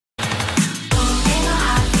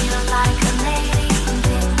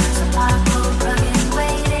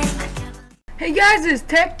Hey guys, it's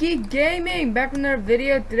Tech Geek Gaming back with another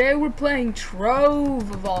video. Today we're playing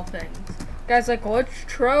Trove of all things. Guys, like, what's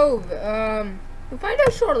Trove? We'll find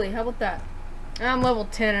out shortly. How about that? I'm level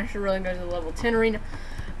 10. I should really go to the level 10 arena,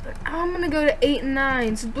 but I'm gonna go to 8 and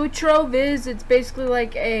 9. So what Trove is, it's basically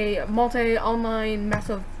like a online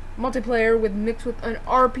massive multiplayer with mixed with an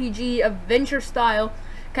RPG adventure style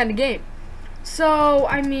kind of game. So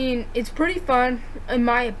I mean, it's pretty fun in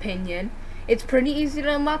my opinion. It's pretty easy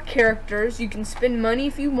to unlock characters. You can spend money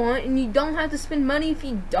if you want, and you don't have to spend money if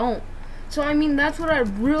you don't. So I mean, that's what I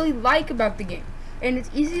really like about the game. And it's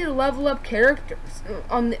easy to level up characters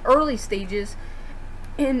on the early stages.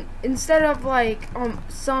 And instead of like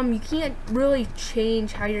some, you can't really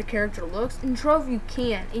change how your character looks. In Trove you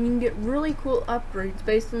can, and you can get really cool upgrades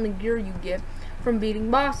based on the gear you get from beating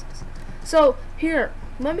bosses. So here,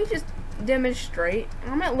 let me just demonstrate.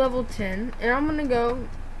 I'm at level 10, and I'm gonna go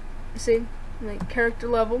see like character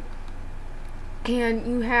level, and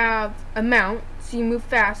you have a mount so you move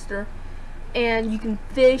faster, and you can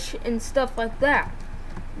fish and stuff like that.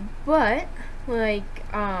 But like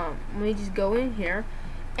let me just go in here,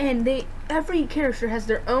 and every character has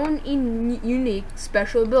their own unique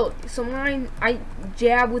special ability. So mine, I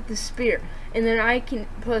jab with the spear, and then I can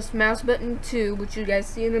press mouse button 2, which you guys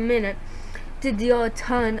see in a minute, to deal a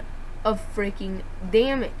ton of freaking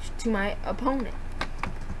damage to my opponent.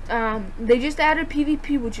 They just added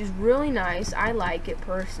PvP, which is really nice. I like it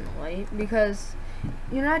personally because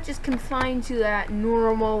you're not just confined to that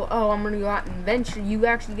normal, oh, I'm gonna go out and adventure. You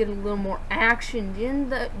actually get a little more action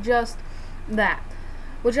in just that,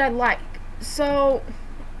 which I like. So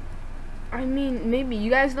I mean, maybe you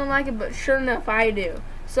guys don't like it, but sure enough I do.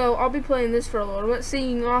 So I'll be playing this for a little bit.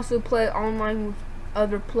 See, you can also play online with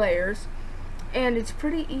other players, and it's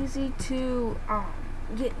pretty easy to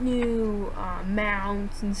get new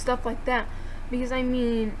mounts and stuff like that, because I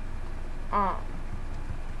mean,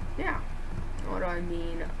 yeah, what do I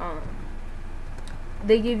mean,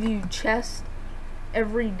 they give you chests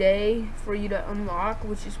every day for you to unlock,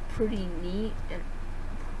 which is pretty neat and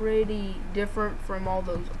pretty different from all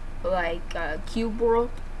those like Cube World,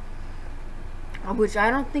 which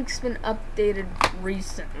I don't think's been updated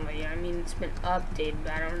recently. I mean, it's been updated,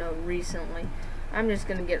 but I don't know recently. I'm just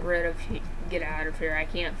gonna get out of here. I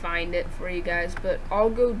can't find it for you guys, but I'll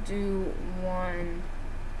go do one.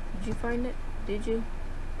 Did you find it? Did you?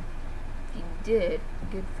 If you did,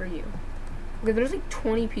 good for you. Okay, there's like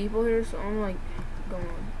 20 people here, so I'm like going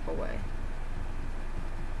away.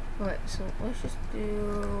 Okay, so let's just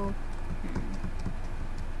do.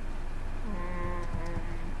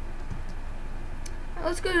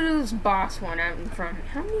 Let's go to this boss one out in front.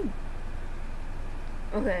 How many?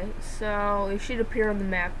 Okay, so it should appear on the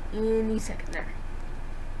map any second there.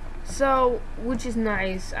 So, which is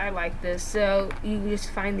nice. I like this. So you just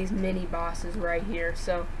find these mini bosses right here.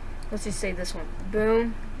 So let's just say this one.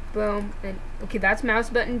 Boom, boom, and okay, that's mouse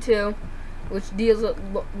button 2, which deals a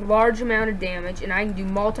large amount of damage, and I can do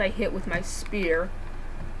multi-hit with my spear.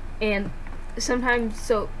 And sometimes,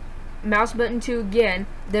 so mouse button 2 again,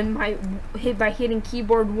 then by hitting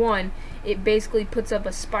keyboard 1, it basically puts up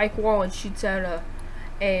a spike wall and shoots out a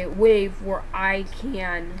wave where I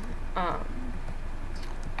can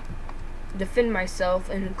defend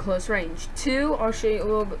myself in close range. 2, I'll show you a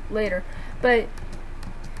little bit later, but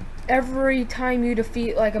every time you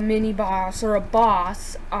defeat like a mini boss or a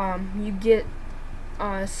boss, you get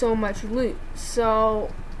so much loot.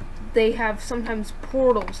 So they have sometimes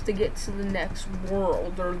portals to get to the next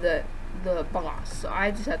world or the boss. So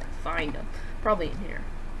I just have to find them, probably in here.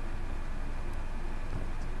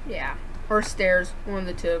 Yeah. Or stairs, one of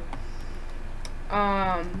the two.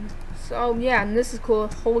 So yeah, and this is cool.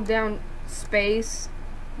 Hold down space,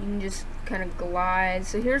 you can just kind of glide.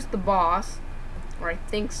 So here's the boss, or I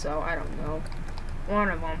think so, I don't know, one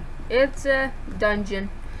of them. It's a dungeon,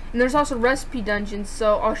 and there's also recipe dungeons,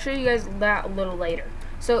 so I'll show you guys that a little later.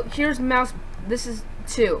 So here's mouse, this is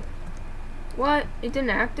 2. What? It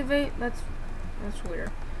didn't activate? That's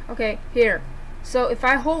weird. Okay, here. So if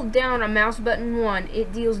I hold down on mouse button 1,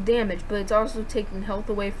 it deals damage, but it's also taking health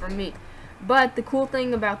away from me. But the cool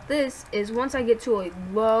thing about this is once I get to a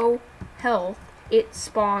low health, it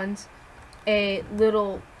spawns a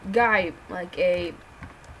little guy, like a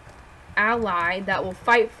ally that will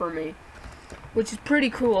fight for me, which is pretty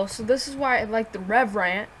cool. So this is why I like the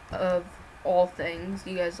Reverend of all things.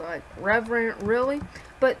 You guys like Reverend, really?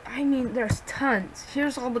 But I mean, there's tons.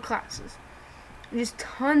 Here's all the classes. Just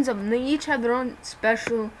tons of them. They each have their own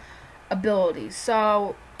special abilities.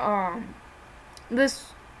 So,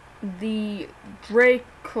 the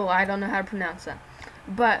Draco, I don't know how to pronounce that,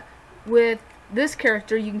 but with this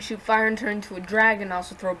character, you can shoot fire and turn into a dragon,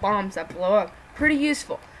 also throw bombs that blow up. Pretty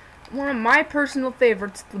useful. One of my personal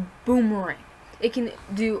favorites, the boomerang. It can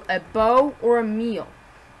do a bow or a meal,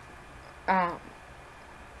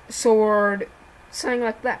 sword, something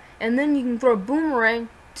like that. And then you can throw a boomerang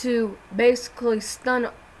to basically stun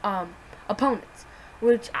opponents,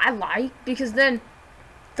 which I like, because then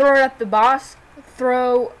throw it at the boss,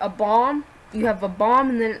 throw a bomb, you have a bomb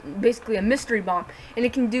and then basically a mystery bomb, and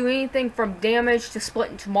it can do anything from damage to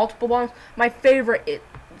split into multiple bombs. My favorite, it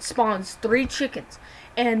spawns 3 chickens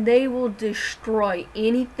and they will destroy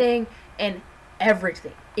anything and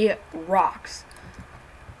everything. It rocks.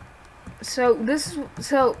 So this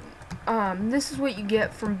is what you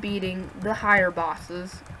get from beating the higher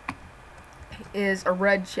bosses, is a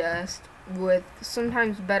red chest with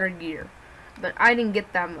sometimes better gear. But I didn't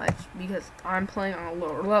get that much because I'm playing on a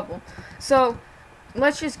lower level. So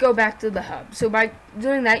let's just go back to the hub. So by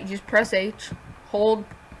doing that, you just press H, hold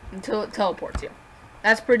until it teleports you.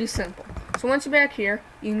 That's pretty simple. So once you're back here,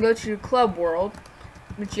 you can go to your club world,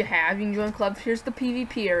 which you have. You can join clubs. Here's the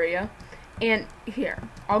PvP area. And here,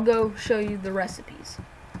 I'll go show you the recipes.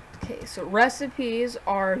 Okay, so recipes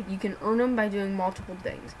are, you can earn them by doing multiple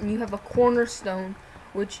things. And you have a cornerstone,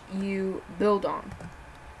 which you build on.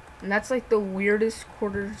 And that's like the weirdest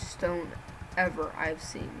cornerstone ever I've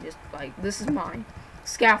seen. Just like, this is mine.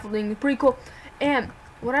 Scaffolding, pretty cool. And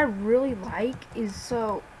what I really like is,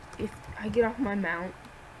 so if I get off my mount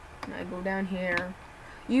and I go down here,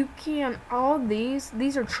 you can, all these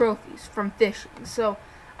are trophies from fishing. So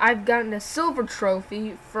I've gotten a silver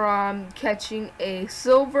trophy from catching a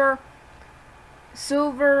silver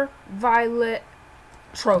violet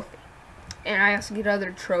trophy. And I also get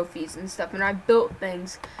other trophies and stuff, and I built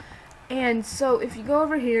things. And so if you go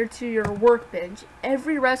over here to your workbench,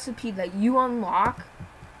 every recipe that you unlock,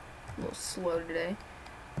 a little slow today,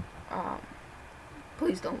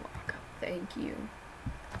 please don't lock up, thank you.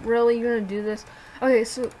 Really, you're gonna do this? Okay,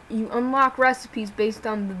 so you unlock recipes based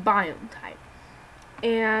on the biome type.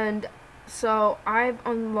 And so I've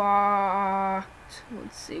unlocked,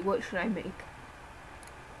 let's see, what should I make?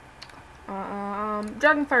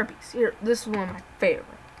 Dragonfire piece. Here, this is one of my favorite.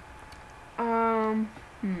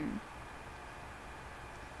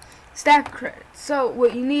 Stack credits. So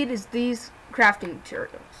what you need is these crafting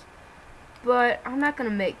materials. But I'm not gonna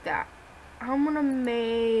make that. I'm gonna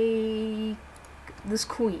make this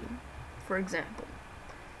queen, for example.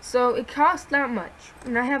 So it costs that much,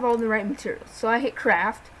 and I have all the right materials. So I hit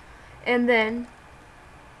craft, and then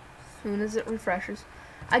as soon as it refreshes,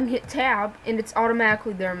 I can hit tab, and it's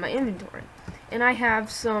automatically there in my inventory. And I have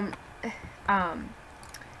some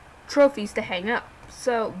trophies to hang up.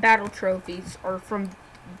 So battle trophies are from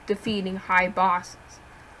defeating high bosses.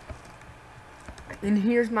 And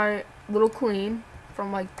here's my little queen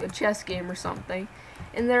from like a chess game or something,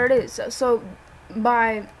 and there it is. So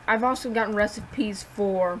I've also gotten recipes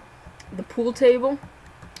for the pool table,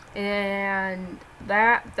 and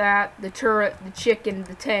the turret, the chicken,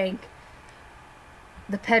 the tank,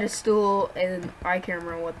 the pedestal, and I can't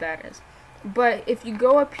remember what that is. But if you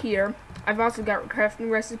go up here, I've also got crafting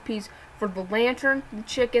recipes for the lantern, the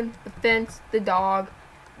chicken, the fence, the dog,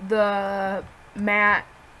 the mat,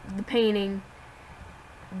 the painting,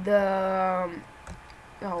 the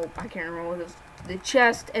I can't remember what it is, the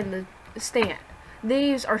chest, and the stand.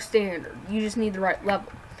 These are standard. You just need the right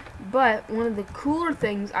level. But one of the cooler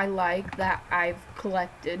things I like that I've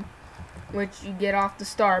collected, which you get off the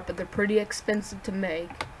start, but they're pretty expensive to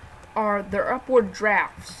make, are their upward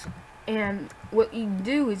drafts. And what you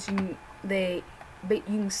do is you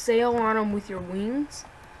can sail on them with your wings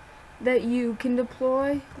that you can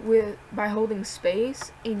deploy by holding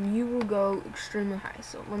space, and you will go extremely high.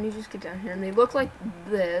 So let me just get down here, and they look like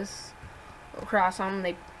this across on them.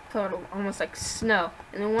 They put almost like snow,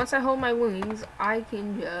 and then once I hold my wings, I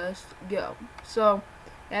can just go. So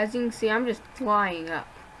as you can see, I'm just flying up.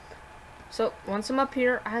 So once I'm up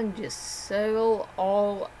here, I can just sail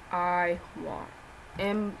all I want.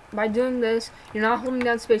 And by doing this, you're not holding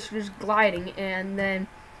down space, you're just gliding, and then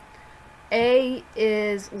A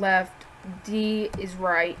is left, D is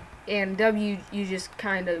right, and W, you just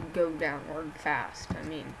kind of go downward fast. I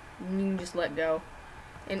mean, you can just let go,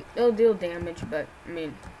 and it'll deal damage, but I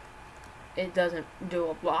mean, it doesn't do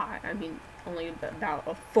a lot. I mean, only about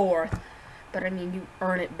a fourth, but I mean, you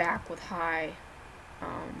earn it back with high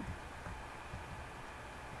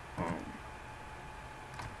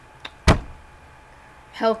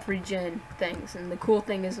health regen things. And the cool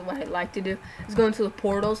thing is, what I like to do is go into the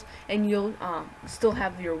portals, and you'll still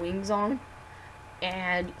have your wings on,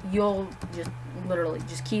 and you'll just literally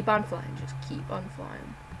just keep on flying, just keep on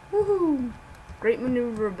flying. Woohoo! Great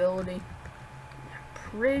maneuverability.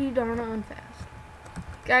 pretty darn fast.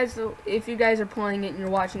 Guys, so if you guys are playing it and you're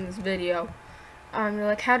watching this video, you're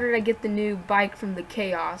like, how did I get the new bike from the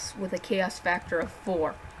Chaos with a chaos factor of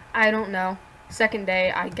 4? I don't know. Second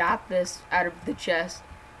day, I got this out of the chest.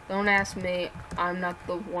 Don't ask me. I'm not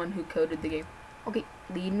the one who coded the game. Okay,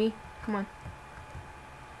 lead me. Come on.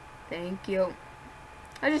 Thank you.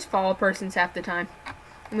 I just follow persons half the time.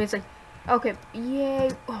 I mean, it's like, okay,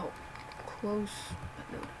 yay. Oh, close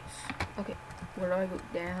but no dice. Okay, where do I go?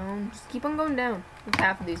 Down. Just keep on going down. With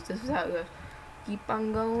half of these, this is how it goes. Keep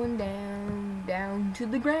on going down, down to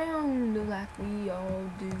the ground, like we all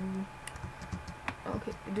do.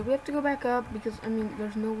 Okay, do we have to go back up? Because, I mean,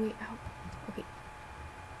 there's no way out. Okay.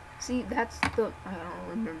 See, that's the... I don't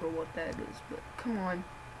remember what that is, but come on.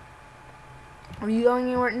 Are you going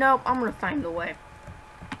anywhere? Nope, I'm gonna find the way.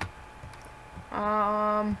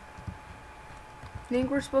 I think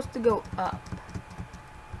we're supposed to go up.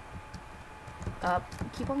 Up.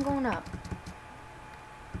 Keep on going up.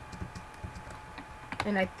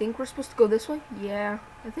 And I think we're supposed to go this way? Yeah,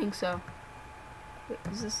 I think so. Wait,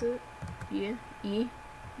 is this it? Yeah, E?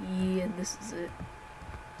 Yeah, this is it.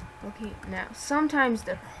 Okay, now, sometimes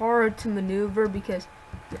they're hard to maneuver because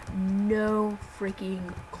you have no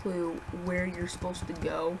freaking clue where you're supposed to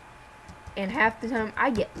go. And half the time, I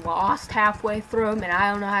get lost halfway through them, and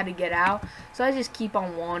I don't know how to get out. So I just keep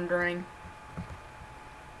on wandering.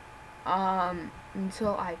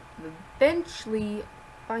 Until I eventually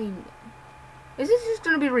find it. Is this just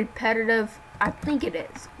going to be repetitive? I think it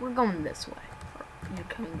is. We're going this way. You're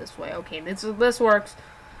coming this way. Okay, this works.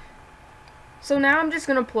 So now I'm just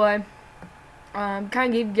going to play. Kind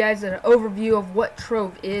of give you guys an overview of what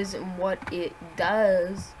Trove is and what it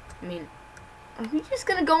does. I mean, are we just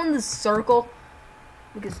going to go in this circle?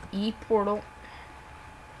 Because E-portal.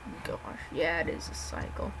 Gosh, yeah, it is a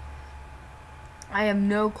cycle. I have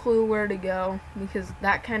no clue where to go because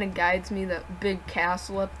that kind of guides me, that big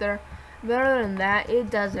castle up there. But other than that,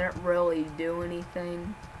 it doesn't really do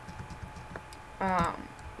anything.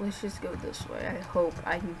 Let's just go this way. I hope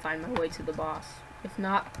I can find my way to the boss. If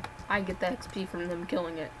not, I get the XP from them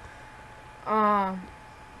killing it. And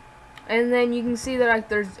then you can see that like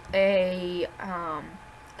there's a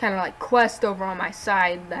kind of like quest over on my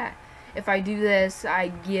side that if I do this, I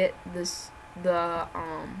get this the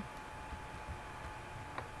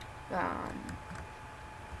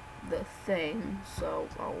thing. So,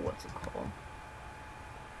 oh, what's it called?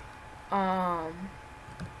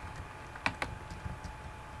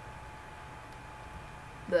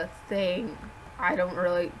 The thing. I don't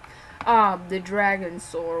really. The Dragon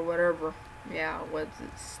Soul or whatever. Yeah, what's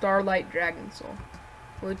it? Starlight Dragon Soul,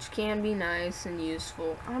 which can be nice and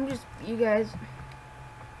useful. I'm just, you guys.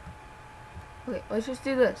 Okay, let's just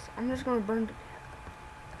do this. I'm just gonna burn to death.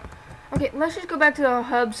 Okay, let's just go back to the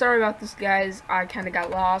hub. Sorry about this, guys. I kind of got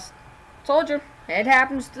lost. Told you, it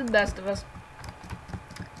happens to the best of us.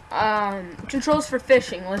 Controls for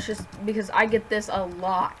fishing. Let's just, because I get this a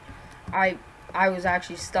lot. I was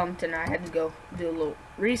actually stumped and I had to go do a little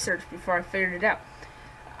research before I figured it out.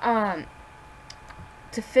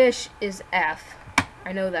 To fish is F.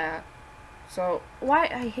 I know that. So, why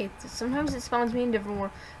I hate this. Sometimes it spawns me in different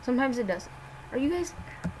world. Sometimes it doesn't. Are you guys,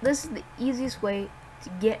 this is the easiest way to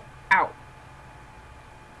get out.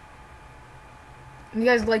 You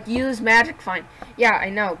guys like use magic find. Yeah, I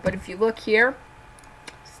know, but if you look here,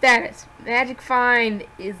 status, magic find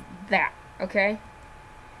is that, okay?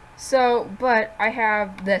 So, but I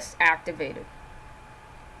have this activated.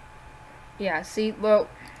 Yeah, see, well,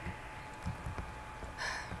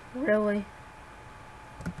 really?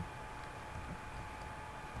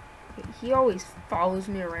 He always follows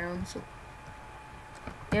me around, so.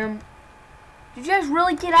 Did you guys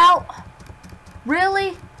really get out?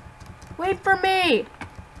 Really? Wait for me!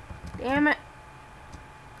 Damn it.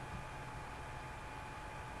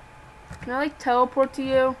 Can I, like, teleport to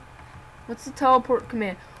you? What's the teleport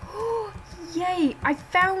command? Yay! I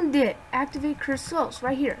found it! Activate crystals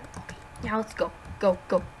right here. Okay, now let's go. Go,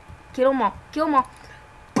 go. Kill them all. Kill them all.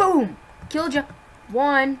 Boom! Killed you.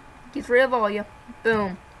 1. Gets rid of all you.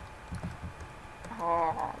 Boom.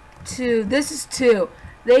 Oh, 2. This is 2.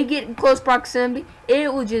 They get in close proximity,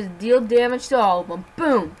 it will just deal damage to all of them.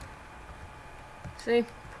 Boom! See?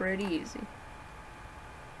 Pretty easy.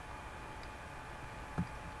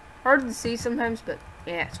 Hard to see sometimes, but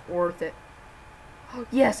yeah, it's worth it. Oh,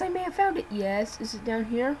 yes, I may have found it. Yes, is it down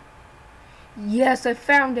here? Yes, I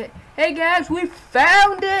found it. Hey guys, we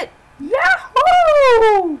found it!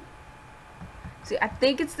 Yahoo! See, I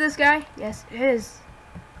think it's this guy. Yes, it is.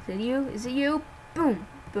 Is it you? Is it you? Boom.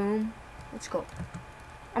 Boom. Let's go.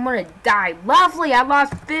 I'm gonna die. Lovely, I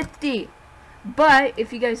lost 50. But,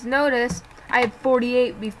 if you guys notice, I had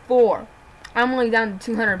 48 before. I'm only down to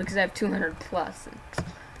 200 because I have 200 plus.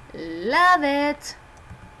 Love it.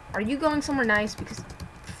 Are you going somewhere nice? Because,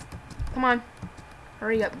 come on,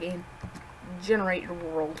 hurry up, game. Generate your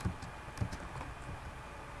world.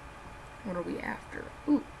 What are we after?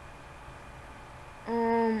 Ooh.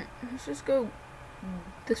 Let's just go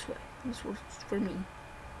this way. This works for me.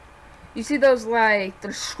 You see those, like,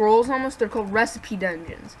 they're scrolls almost? They're called recipe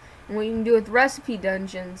dungeons. And what you can do with recipe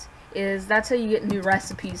dungeons is that's how you get new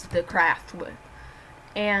recipes to craft with.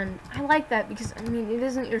 And I like that because, I mean, it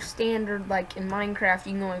isn't your standard, like, in Minecraft,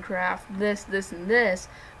 you can only craft this, this, and this,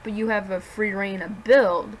 but you have a free reign of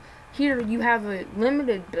build. Here, you have a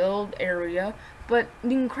limited build area, but you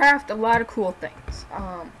can craft a lot of cool things.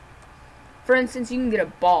 For instance, you can get a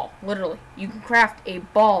ball, literally. You can craft a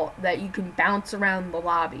ball that you can bounce around the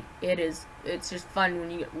lobby. It's just fun when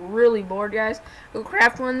you get really bored, guys. Go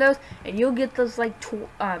craft one of those, and you'll get those, like,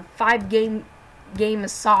 5-game of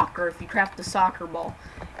soccer if you craft the soccer ball.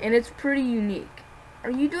 And it's pretty unique. Are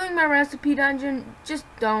you doing my recipe dungeon? Just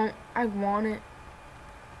don't. I want it.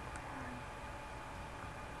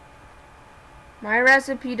 My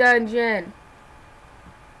recipe dungeon.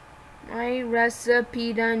 My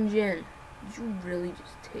recipe dungeon. Did you really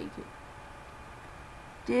just take it?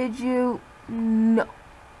 Did you? No.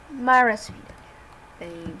 My recipe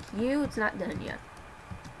dungeon. Thank you. It's not done yet.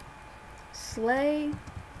 Slay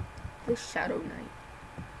the Shadow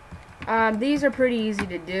Knight. These are pretty easy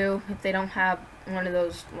to do if they don't have one of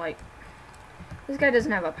those, like, this guy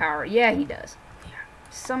doesn't have a power. Yeah, he does. Yeah.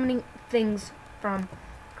 Summoning things from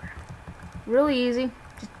ground. Really easy.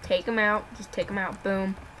 Just take him out. Just take him out.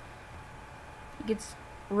 Boom. He gets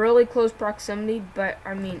really close proximity, but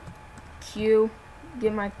I mean, Q,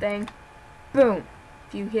 get my thing, boom,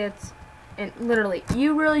 few hits, and literally,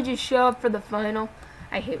 you really just show up for the final.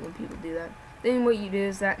 I hate when people do that. Then what you do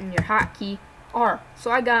is that in your hotkey R. So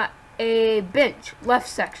I got a bench, left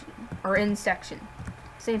section, or in section,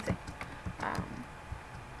 same thing.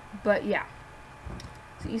 But yeah,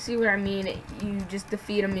 so you see what I mean, you just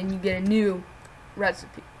defeat them and you get a new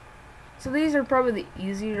recipe. So these are probably the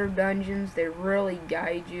easier dungeons. They really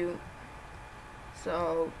guide you.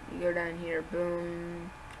 So you go down here,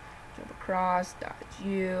 boom, jump across, dodge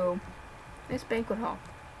you. Nice banquet hall.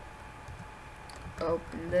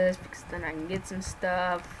 Open this because then I can get some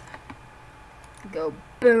stuff. Go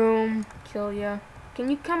boom, kill ya.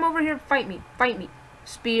 Can you come over here? Fight me, fight me.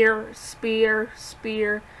 Spear, spear,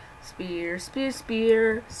 spear, spear, spear,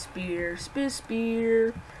 spear, spear, spear,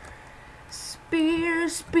 spear. Spear,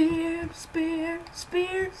 spear, spear,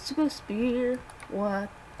 spear, spear, spear. What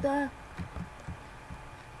the?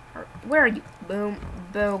 Where are you? Boom,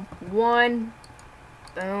 boom, one.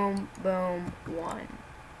 Boom, boom, one.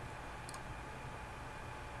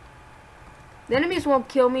 The enemies won't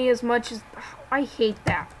kill me as much as... I hate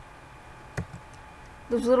that.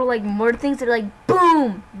 Those little, like, mud things that are like,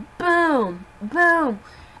 boom, boom, boom.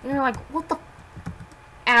 And you're like, what the...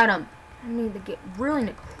 Adam. I mean, they get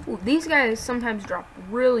really cool. These guys sometimes drop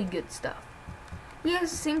really good stuff. He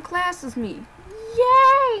has the same class as me.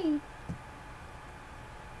 Yay!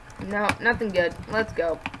 No, nothing good. Let's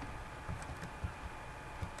go.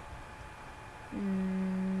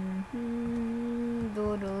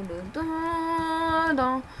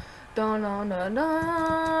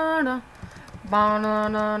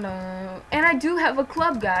 And I do have a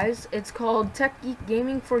club, guys. It's called Tech Geek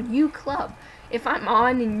Gaming for You Club. If I'm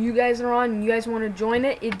on and you guys are on and you guys want to join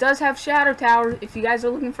it, it does have Shadow Tower. If you guys are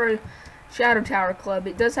looking for a Shadow Tower club,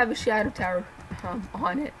 it does have a Shadow Tower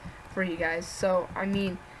on it for you guys. So, I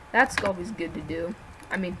mean, that's always good to do.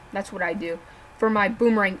 I mean, that's what I do. For my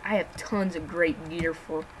boomerang, I have tons of great gear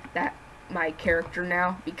for that, my character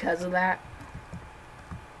now, because of that.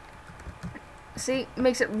 See, it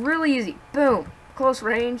makes it really easy. Boom, close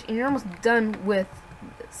range, and you're almost done with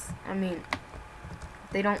this. I mean,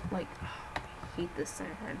 they don't, like... I hate this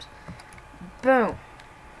sometimes. Boom.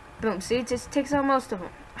 Boom. See, it just takes out most of them.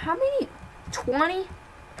 How many? 20?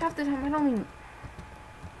 Half the time, I don't even...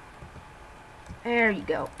 There you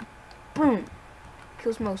go. Boom.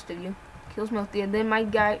 Kills most of you. Kills most of you. Then my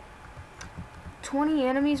guy... 20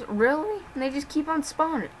 enemies? Really? And they just keep on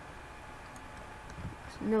spawning.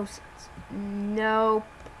 No sense. No.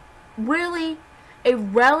 Really? A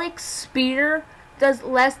relic spear does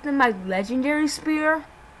less than my legendary spear?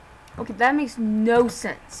 Okay, that makes no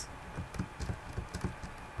sense.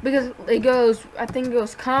 Because it goes, I think it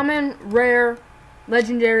goes common, rare,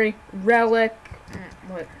 legendary, relic.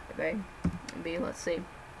 What are they? Maybe, let's see.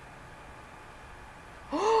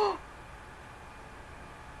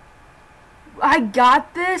 I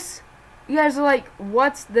got this? You guys are like,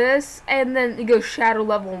 what's this? And then it goes shadow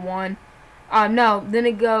level 1. No, then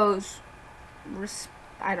it goes,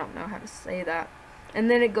 I don't know how to say that. And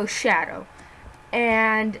then it goes shadow.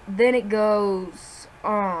 And then it goes,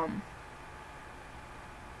 oh,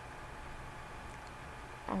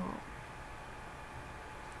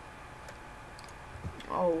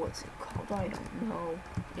 what's it called? I don't know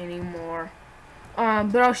anymore.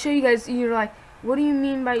 But I'll show you guys. You're like, what do you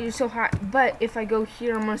mean by you're so hot? But if I go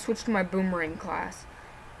here, I'm gonna switch to my boomerang class.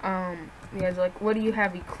 You guys are like, what do you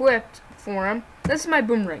have equipped for him? This is my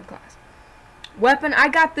boomerang class. Weapon, I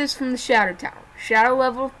got this from the Shadow Tower. Shadow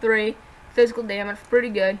level 3, physical damage, pretty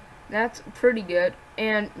good. That's pretty good.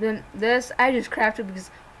 And then this, I just crafted because,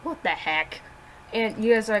 what the heck? And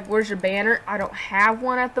you guys are like, where's your banner? I don't have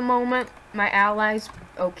one at the moment. My allies,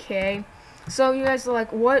 okay. So you guys are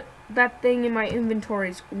like, what that thing in my inventory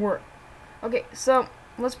is worth? Okay, so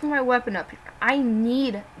let's put my weapon up here. I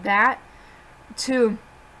need that to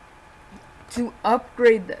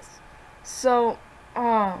upgrade this. So,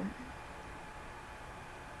 I'm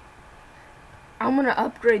gonna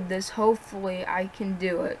upgrade this. Hopefully I can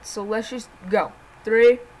do it. So let's just go.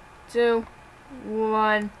 3, 2,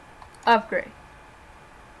 1, upgrade.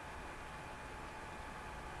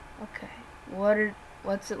 Okay,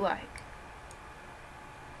 what's it like?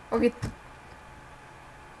 Okay,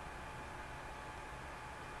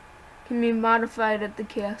 can be modified at the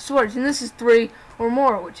chaos swords, and this is 3 or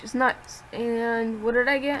more, which is nice. And what did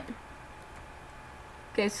I get?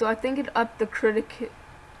 Okay, so I think it upped the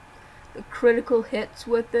critical hits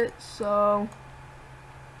with it. So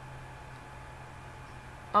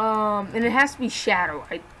and it has to be shadow.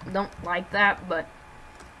 I don't like that, but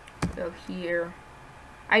go here.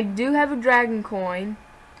 I do have a dragon coin.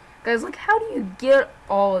 Guys, like, how do you get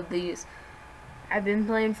all of these? I've been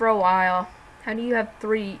playing for a while. How do you have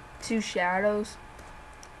 2 shadows?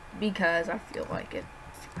 Because I feel like it.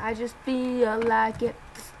 I just feel like it.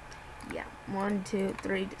 Yeah, 1, 2,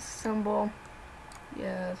 3, disassemble.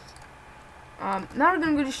 Yes. Now we're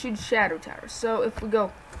gonna go to shoot Shadow Tower. So if we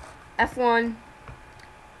go F1,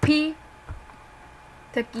 P,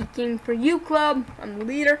 Techie King for you club. I'm the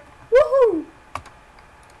leader. Woohoo!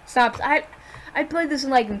 Stops. I played this in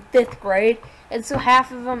like in 5th grade, and so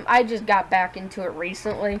half of them I just got back into it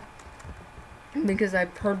recently because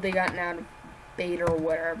I've heard they gotten out of beta or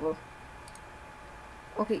whatever.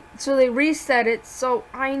 Okay, so they reset it, so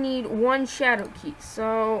I need 1 shadow key.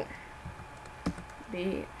 So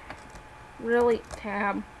B, really,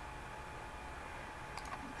 tab.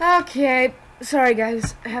 Okay, sorry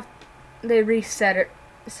guys, they reset it,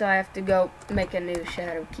 so I have to go make a new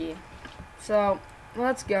shadow key. So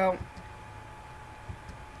let's go.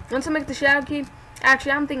 Once I make the shadow key,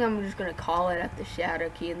 actually I'm thinking I'm just gonna call it at the shadow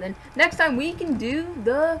key, and then next time we can do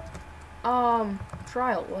the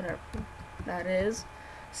trial, whatever that is.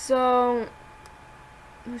 So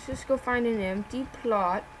let's just go find an empty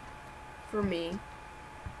plot for me.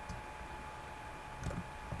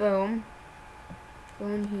 Boom. Go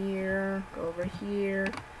in here, go over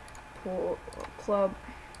here, pull club.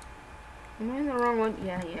 Am I in the wrong one?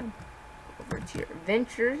 Yeah, I am. Over to your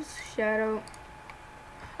adventures, shadow.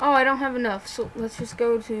 Oh, I don't have enough, so let's just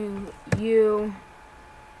go to you.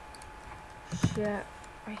 I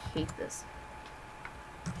hate this.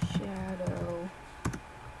 Shadow.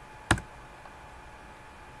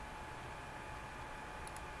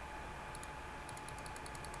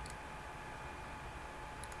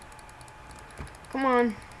 Come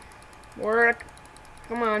on. Work.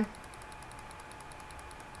 Come on.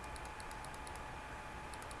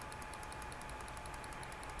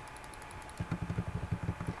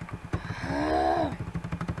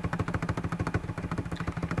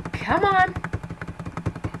 Come on.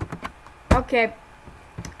 Okay.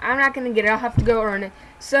 I'm not gonna get it. I'll have to go earn it.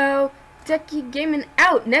 So, Techie Gaming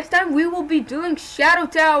out. Next time we will be doing Shadow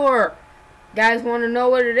Tower. Guys want to know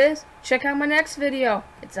what it is? Check out my next video.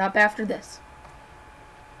 It's up after this.